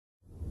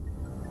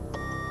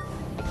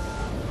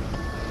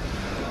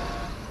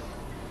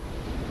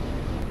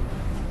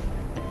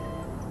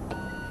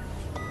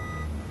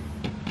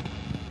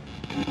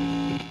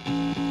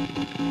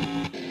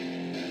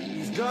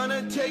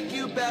gonna take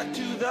you back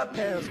to the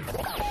past.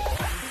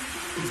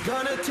 He's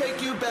gonna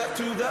take you back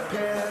to the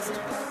past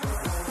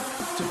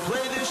to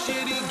play the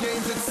shitty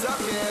games that suck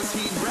ass.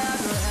 He'd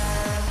rather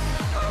have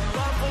a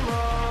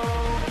buffalo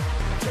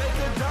take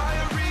a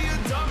diarrhea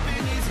dump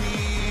in his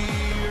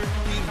ear.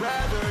 He'd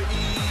rather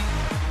eat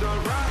the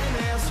rotten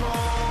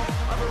asshole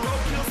of a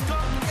roadkill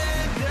skunk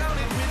and down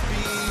it with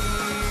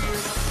beer.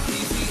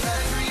 He's the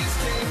angriest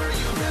gamer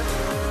you've ever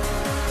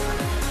heard.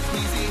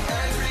 He's the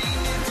angry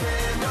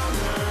Nintendo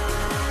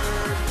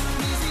nerd.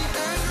 He's the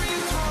angry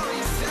Atari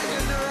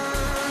Sega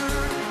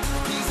nerd.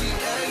 He's the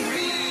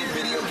angry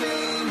video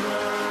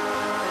gamer.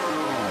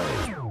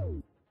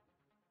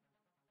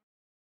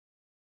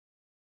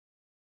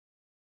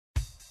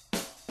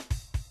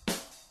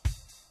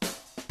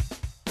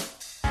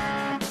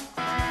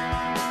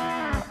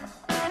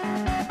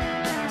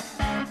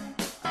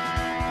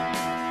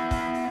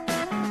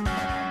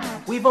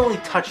 We've only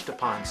touched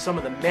upon some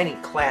of the many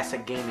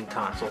classic gaming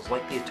consoles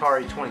like the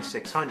Atari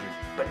 2600,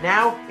 but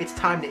now it's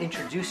time to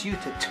introduce you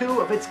to two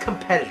of its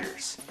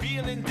competitors.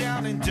 Feeling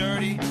down and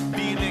dirty,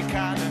 feeling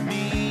kinda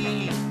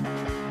mean.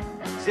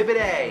 Exhibit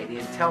A, the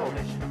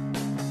Intellivision.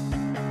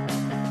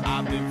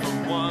 I've been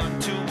from one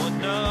to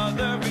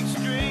another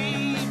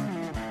extreme.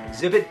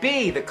 Exhibit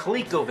B, the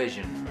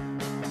ColecoVision.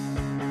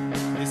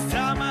 This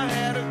time I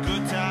had a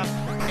good time,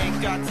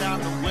 ain't got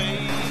time to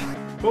wait.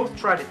 Both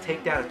tried to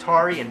take down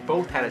Atari and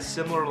both had a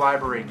similar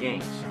library of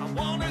games. I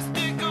wanna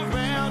stick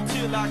around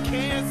till I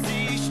can't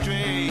see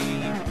straight.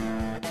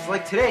 It's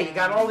like today, you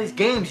got all these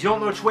games, you don't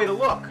know which way to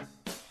look.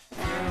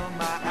 Fill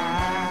my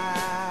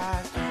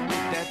eyes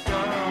with that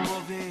double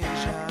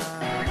vision.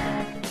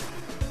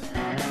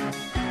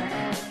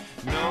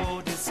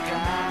 No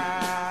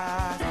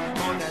disguise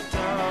for that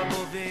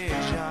double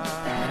vision.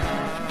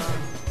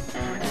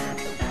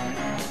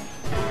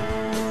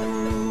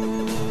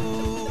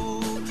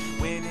 Ooh,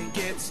 when it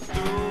gets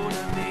through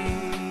to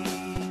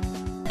me,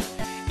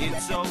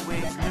 it's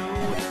always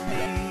new to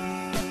me.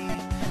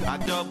 My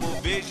double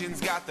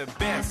vision's got the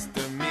best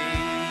of me.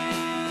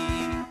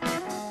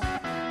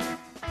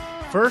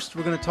 First,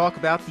 we're going to talk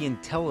about the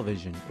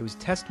Intellivision. It was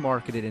test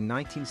marketed in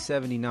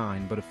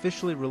 1979, but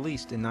officially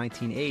released in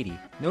 1980.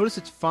 Notice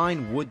its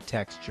fine wood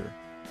texture.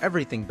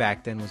 Everything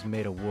back then was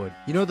made of wood.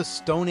 You know the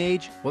Stone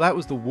Age? Well, that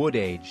was the Wood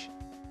Age.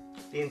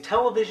 The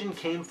Intellivision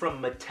came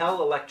from Mattel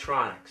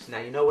Electronics. Now,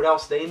 you know what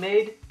else they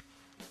made?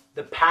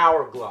 The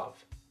Power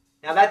Glove.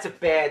 Now, that's a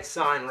bad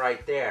sign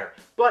right there,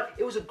 but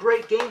it was a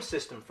great game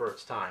system for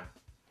its time.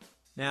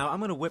 Now, I'm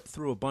going to whip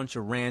through a bunch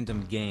of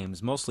random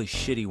games, mostly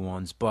shitty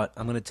ones, but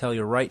I'm going to tell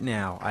you right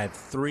now, I have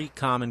 3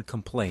 common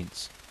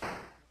complaints.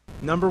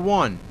 Number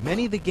 1,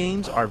 many of the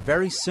games are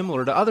very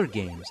similar to other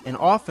games, and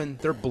often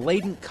they're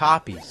blatant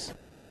copies.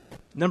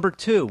 Number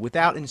 2,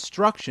 without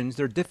instructions,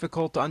 they're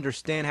difficult to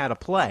understand how to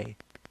play.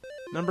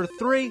 Number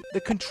 3, the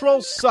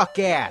controls suck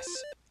ass.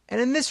 And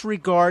in this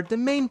regard, the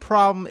main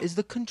problem is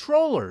the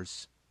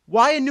controllers.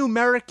 Why a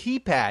numeric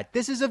keypad?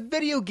 This is a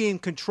video game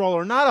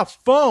controller, not a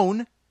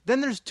phone.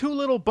 Then there's 2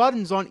 little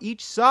buttons on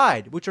each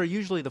side, which are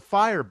usually the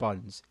fire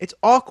buttons. It's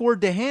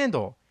awkward to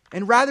handle.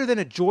 And rather than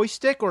a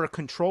joystick or a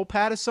control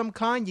pad of some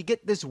kind, you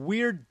get this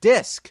weird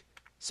disc.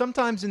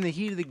 Sometimes in the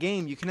heat of the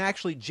game, you can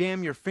actually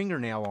jam your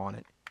fingernail on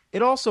it.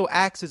 It also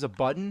acts as a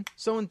button,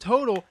 so in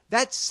total,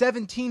 that's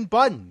 17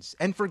 buttons.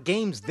 And for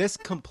games this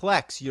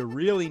complex, you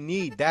really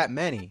need that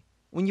many.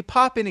 When you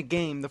pop in a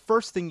game, the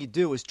first thing you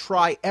do is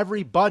try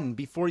every button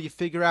before you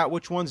figure out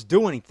which ones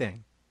do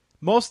anything.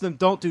 Most of them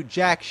don't do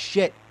jack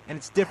shit, and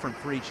it's different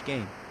for each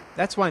game.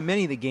 That's why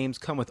many of the games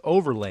come with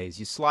overlays.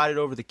 You slide it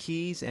over the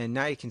keys, and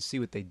now you can see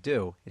what they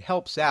do. It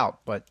helps out,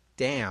 but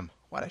damn,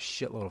 what a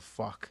shitload of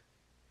fuck.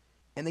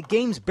 And the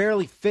games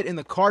barely fit in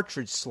the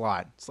cartridge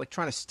slot. It's like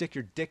trying to stick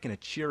your dick in a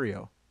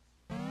Cheerio.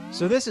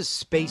 So this is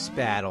Space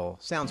Battle.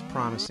 Sounds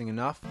promising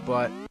enough,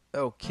 but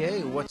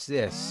okay, what's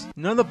this?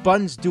 None of the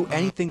buttons do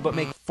anything but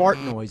make fart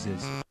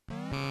noises.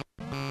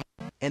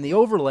 And the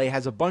overlay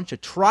has a bunch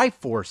of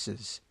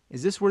Triforces.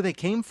 Is this where they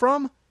came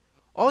from?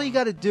 All you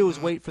gotta do is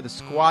wait for the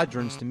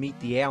squadrons to meet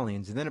the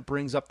aliens, and then it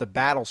brings up the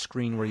battle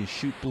screen where you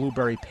shoot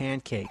blueberry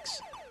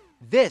pancakes.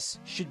 This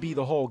should be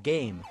the whole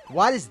game.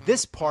 Why does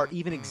this part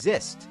even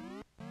exist?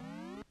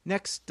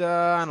 Next,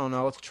 I don't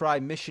know, let's try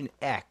Mission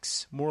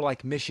X. More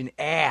like Mission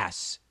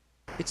Ass.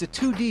 It's a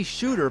 2D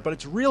shooter, but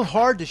it's real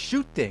hard to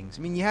shoot things.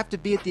 I mean, you have to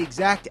be at the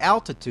exact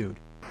altitude.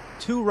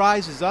 2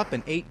 rises up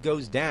and 8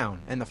 goes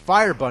down, and the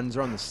fire buttons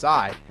are on the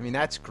side. I mean,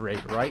 that's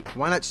great, right?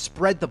 Why not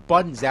spread the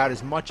buttons out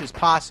as much as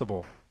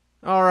possible?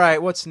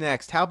 Alright, what's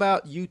next? How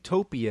about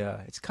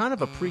Utopia? It's kind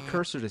of a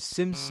precursor to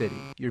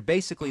SimCity. You're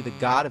basically the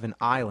god of an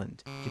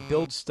island. You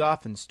build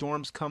stuff and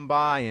storms come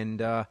by and,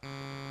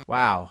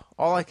 wow.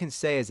 All I can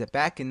say is that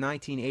back in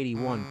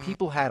 1981,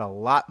 people had a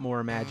lot more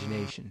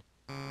imagination.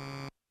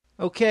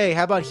 Okay,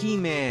 how about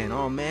He-Man?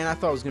 Oh man, I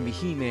thought it was going to be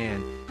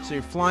He-Man. So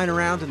you're flying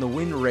around in the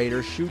Wind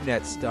Raider shooting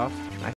at stuff. I